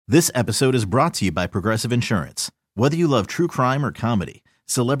This episode is brought to you by Progressive Insurance. Whether you love true crime or comedy,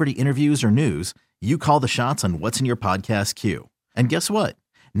 celebrity interviews or news, you call the shots on what's in your podcast queue. And guess what?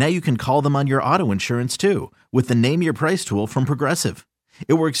 Now you can call them on your auto insurance too with the Name Your Price tool from Progressive.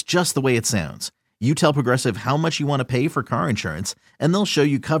 It works just the way it sounds. You tell Progressive how much you want to pay for car insurance, and they'll show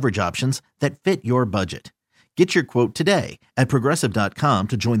you coverage options that fit your budget. Get your quote today at Progressive.com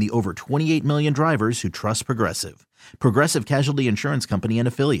to join the over 28 million drivers who trust Progressive. Progressive Casualty Insurance Company and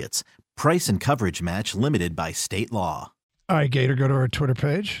Affiliates. Price and coverage match limited by state law. All right, Gator, go to our Twitter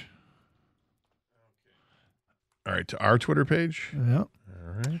page. All right, to our Twitter page. Yep.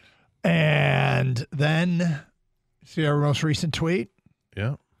 All right. And then see our most recent tweet.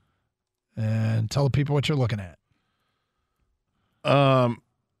 Yeah. And tell the people what you're looking at.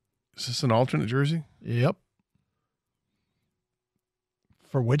 Is this an alternate jersey? Yep.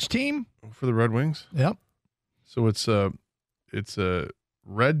 For which team? For the Red Wings? Yep. So it's a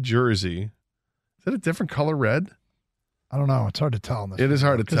red jersey. Is that a different color red? I don't know. It's hard to tell. It is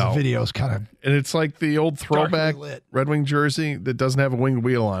hard to tell. The video's kind of and it's like the old throwback lit. Red Wing jersey that doesn't have a winged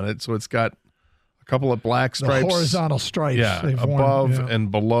wheel on it. So it's got a couple of black stripes. The horizontal stripes. Yeah, above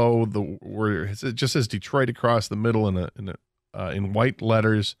and below where it just says Detroit across the middle in white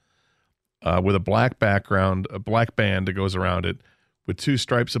letters with a black background, a black band that goes around it with two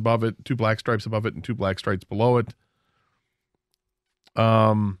stripes above it, two black stripes above it, and two black stripes below it.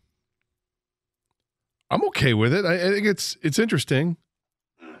 I'm okay with it. I think it's interesting.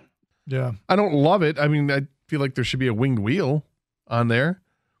 Yeah. I don't love it. I mean, I feel like there should be a winged wheel on there.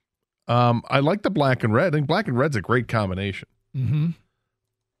 I like the black and red. I think black and red's a great combination. Mm-hmm.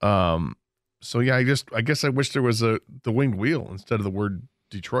 So yeah, I guess I wish there was the winged wheel instead of the word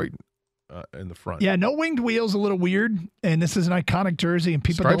Detroit in the front. Yeah, no winged wheel's a little weird, and this is an iconic jersey, and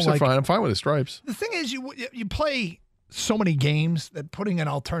people Stripes don't are like. fine. I'm fine with the stripes. The thing is, you play so many games that putting an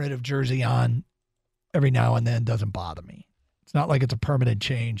alternative jersey on every now and then doesn't bother me. It's not like it's a permanent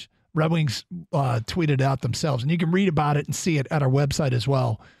change. Red Wings tweeted it out themselves, and you can read about it and see it at our website as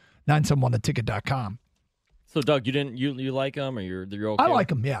well, 971theticket.com. So, Doug, you like them, or you're okay? I like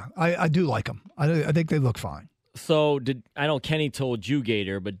them. Yeah, I do like them. I think they look fine. So I know Kenny told you,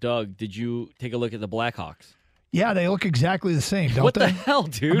 Gator, but Doug, did you take a look at the Blackhawks? Yeah, they look exactly the same, don't what they? The hell,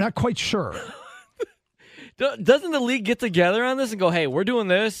 dude? I'm not quite sure. Doesn't the league get together on this and go, hey, we're doing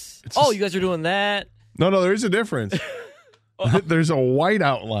this? You guys are doing that? No, there is a difference. There's a white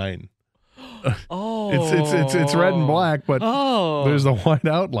outline. Oh. It's red and black, but there's the white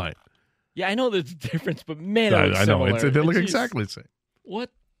outline. Yeah, I know there's a difference, but man, I know. They look exactly the same.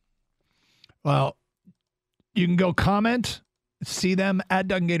 What? Well, you can go comment, see them at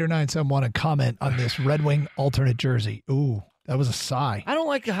Doug and Gator 971 and comment on this Red Wing alternate jersey. Ooh, that was a sigh. I don't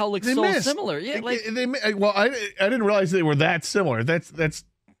like how it looks so missed. similar. Yeah, I didn't realize they were that similar. That's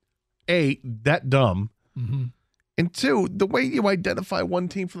A, that dumb. Mm-hmm. And two, the way you identify one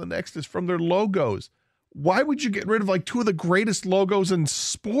team from the next is from their logos. Why would you get rid of like two of the greatest logos in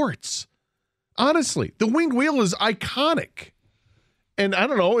sports? Honestly, the winged wheel is iconic. And I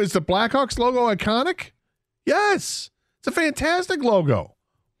don't know, is the Blackhawks logo iconic? Yes. It's a fantastic logo.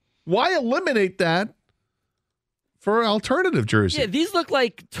 Why eliminate that for an alternative jersey? Yeah, these look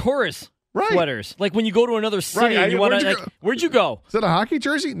like tourist sweaters. Like when you go to another city and you want to, where'd you go? Is that a hockey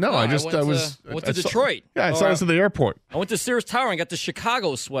jersey? No, I went to Detroit. I saw this at the airport. I went to Sears Tower and got the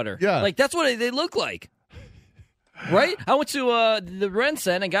Chicago sweater. Yeah. Like that's what they look like. Right? I went to the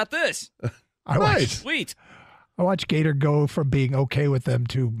Rensen and got this. Sweet. I watched Gator go from being okay with them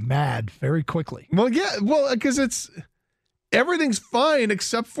to mad very quickly. Well, yeah. Well, because everything's fine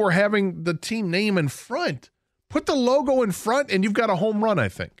except for having the team name in front. Put the logo in front and you've got a home run, I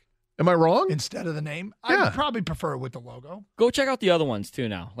think. Am I wrong? Instead of the name? Yeah. I would probably prefer it with the logo. Go check out the other ones, too,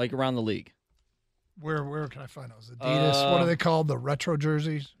 now, like around the league. Where can I find those? Adidas, what are they called? The retro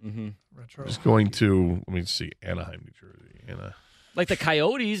jerseys? Mm-hmm. Retro. Just going to, let me see, Anaheim, New Jersey. Like the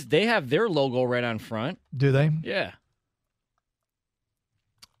Coyotes, they have their logo right on front. Do they? Yeah.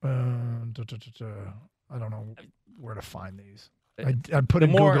 I don't know where to find these. I put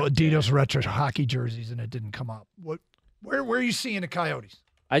in Google Adidas retro hockey jerseys and it didn't come up. Where are you seeing the Coyotes?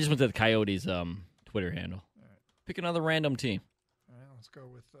 I just went to the Coyotes Twitter handle. Right. Pick another random team. All right, let's go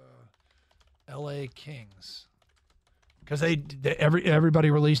with L.A. Kings. Because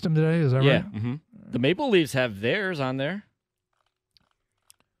everybody released them today, is that right? Mm-hmm. The Maple Leafs have theirs on there.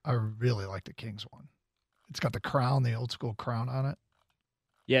 I really like the Kings one. It's got the crown, the old school crown on it.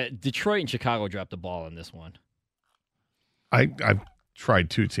 Yeah, Detroit and Chicago dropped the ball on this one. I've tried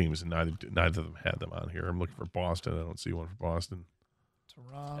two teams and neither of them had them on here. I'm looking for Boston. I don't see one for Boston.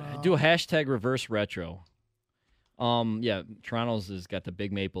 Toronto. Do a hashtag reverse retro. Toronto's has got the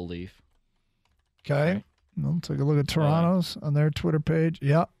big maple leaf. Okay. Well, take a look at Toronto's on their Twitter page.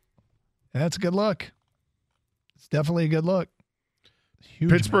 Yep. That's a good look. It's definitely a good look.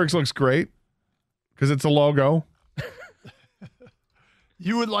 Huge Pittsburgh's looks great because it's a logo.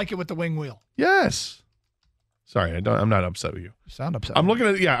 You would like it with the wing wheel. Yes. Sorry, I'm not upset with you. You sound upset. I'm looking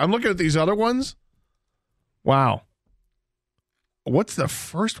at these other ones. Wow. What's the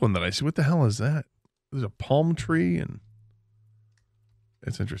first one that I see? What the hell is that? There's a palm tree and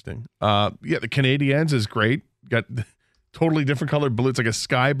it's interesting. The Canadiens is great. Got totally different color blue. It's like a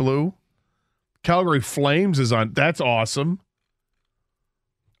sky blue. Calgary Flames is on. That's awesome.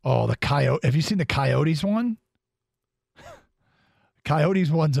 Oh, the Coyote. Have you seen the Coyotes one? Coyotes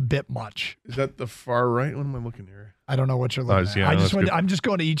one's a bit much. Is that the far right? What am I looking here? I don't know what you're looking at. I'm just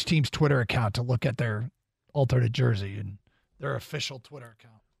going to each team's Twitter account to look at their alternate jersey and their official Twitter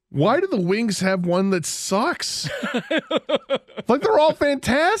account. Why do the Wings have one that sucks? Like they're all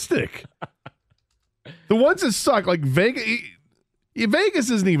fantastic. The ones that suck, like Vegas. Vegas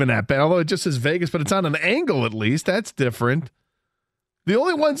isn't even that bad, although it just says Vegas, but it's on an angle at least. That's different. The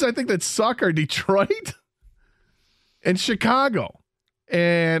only ones I think that suck are Detroit and Chicago.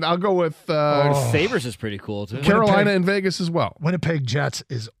 And I'll go with Sabres is pretty cool too. Carolina and Vegas as well. Winnipeg Jets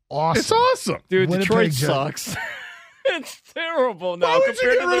is awesome. It's awesome. Dude, Winnipeg Detroit sucks. It's terrible now. Why would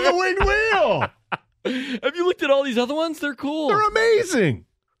you get rid of the wing wheel? Have you looked at all these other ones? They're cool. They're amazing.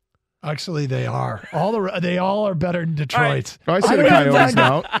 Actually, they are. They all are better than Detroit's. I see the Coyotes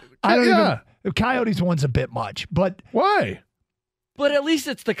now. The Coyotes one's a bit much, but why? But at least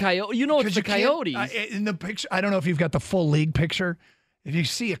it's the Coyote. You know, it's the Coyotes. In the picture, I don't know if you've got the full league picture. If you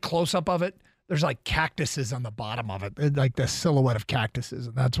see a close-up of it, there's like cactuses on the bottom of it, like the silhouette of cactuses,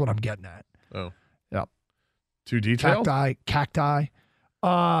 and that's what I'm getting at. Oh. Yep. Too detailed? Cacti.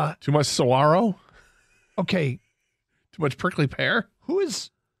 Too much saguaro? Okay. Too much prickly pear? Who is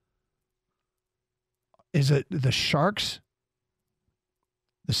it the Sharks?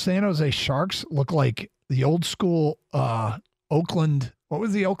 The San Jose Sharks look like the old school Oakland. What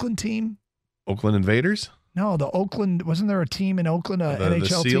was the Oakland team? Oakland Invaders? No, the Oakland. Wasn't there a team in Oakland,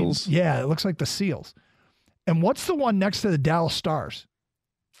 NHL the Seals? team? Yeah, it looks like the Seals. And what's the one next to the Dallas Stars?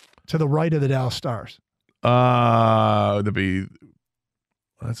 To the right of the Dallas Stars? That'd be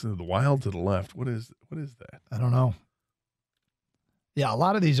that's the Wild to the left. What is that? I don't know. Yeah, a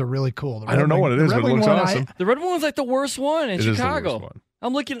lot of these are really cool. I don't know what it is, but it looks awesome. The Red Wing one's like the worst one in Chicago. Is the worst one.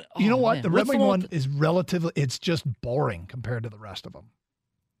 I'm looking. You know what? The Red Wing one is relatively. It's just boring compared to the rest of them.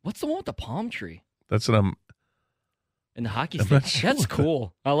 What's the one with the palm tree? That's what I'm. In the hockey stick. Sure. That's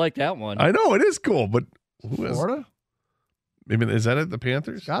cool. I like that one. I know it is cool, but who is Florida? Maybe is that it? The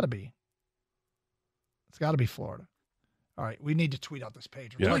Panthers? It's got to be. It's got to be Florida. All right, we need to tweet out this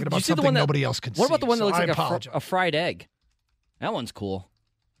page. We're talking about something nobody else can see. What about the one that looks like a fried egg? That one's cool.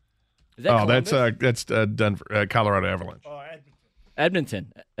 Is that that's Denver, Colorado Avalanche. Oh,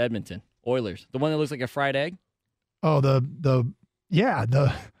 Edmonton Oilers. The one that looks like a fried egg. Oh, it's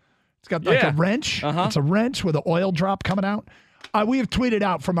got like a wrench. Uh-huh. It's a wrench with an oil drop coming out. We have tweeted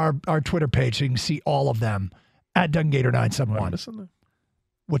out from our Twitter page, so you can see all of them at DunGator971.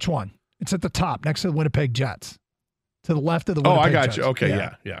 Which one? It's at the top, next to the Winnipeg Jets. To the left of the Winnipeg Jets. Jets. You. Okay,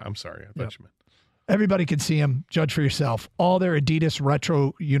 yeah. I'm sorry. I thought you meant. Everybody can see them. Judge for yourself. All their Adidas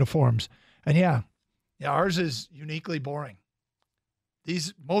retro uniforms. And ours is uniquely boring.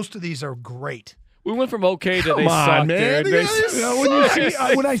 Most of these are great. We went from okay to they suck, man. dude.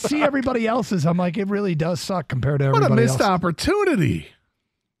 When I see everybody else's, I'm like, it really does suck compared to everybody else. What a missed opportunity.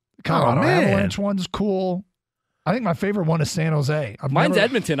 Colorado Avalanche one's cool. I think my favorite one is San Jose. Mine's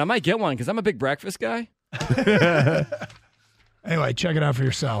Edmonton. I might get one because I'm a big breakfast guy. Anyway, check it out for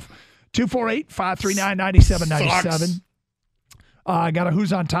yourself. 248-539-9797. I got a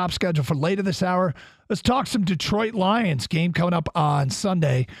Who's on Top schedule for later this hour. Let's talk some Detroit Lions game coming up on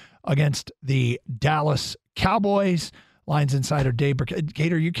Sunday against the Dallas Cowboys. Lions insider Dave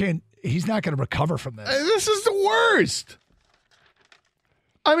Gator, he's not going to recover from this. This is the worst.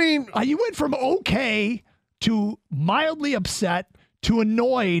 I mean, you went from okay to mildly upset to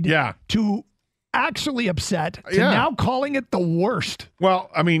annoyed to actually upset to now calling it the worst.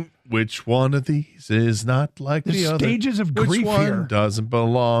 Well, I mean, which one of these is not like the other? Stages of grief which one here. Doesn't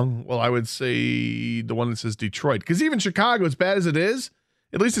belong? Well, I would say the one that says Detroit. Because even Chicago, as bad as it is,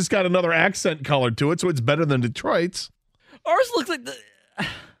 at least it's got another accent color to it, so it's better than Detroit's. Ours looks like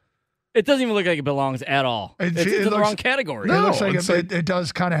it doesn't even look like it belongs at all. It's in the wrong category. No, it looks like it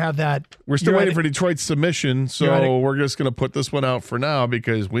does kind of have that. We're still waiting for Detroit's submission, so we're just going to put this one out for now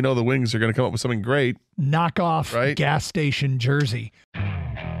because we know the Wings are going to come up with something great. Knockoff gas station jersey.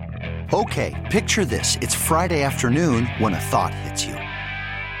 Okay, picture this. It's Friday afternoon when a thought hits you.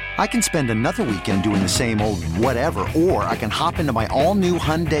 I can spend another weekend doing the same old whatever, or I can hop into my all-new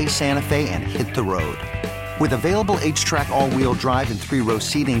Hyundai Santa Fe and hit the road. With available H-Track all-wheel drive and 3-row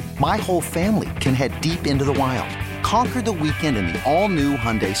seating, my whole family can head deep into the wild. Conquer the weekend in the all-new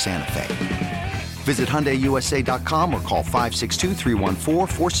Hyundai Santa Fe. Visit HyundaiUSA.com or call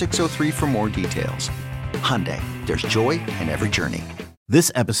 562-314-4603 for more details. Hyundai, there's joy in every journey.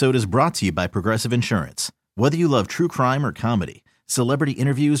 This episode is brought to you by Progressive Insurance. Whether you love true crime or comedy, celebrity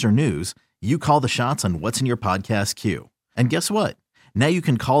interviews or news, you call the shots on what's in your podcast queue. And guess what? Now you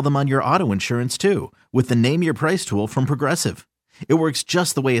can call them on your auto insurance too with the Name Your Price tool from Progressive. It works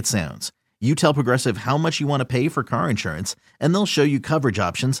just the way it sounds. You tell Progressive how much you want to pay for car insurance, and they'll show you coverage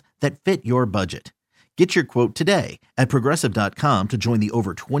options that fit your budget. Get your quote today at Progressive.com to join the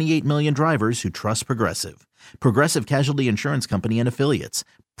over 28 million drivers who trust Progressive. Progressive Casualty Insurance Company and Affiliates.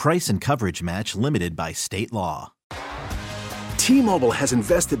 Price and coverage match limited by state law. T-Mobile has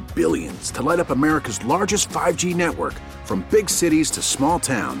invested billions to light up America's largest 5G network, from big cities to small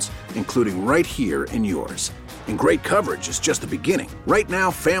towns, including right here in yours. And great coverage is just the beginning. Right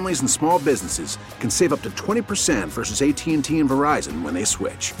now, families and small businesses can save up to 20% versus AT&T and Verizon when they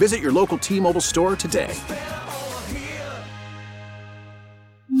switch. Visit your local T-Mobile store today.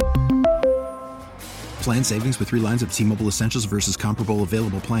 Plan savings with 3 lines of T-Mobile Essentials versus comparable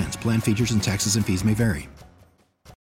available plans. Plan features and taxes and fees may vary.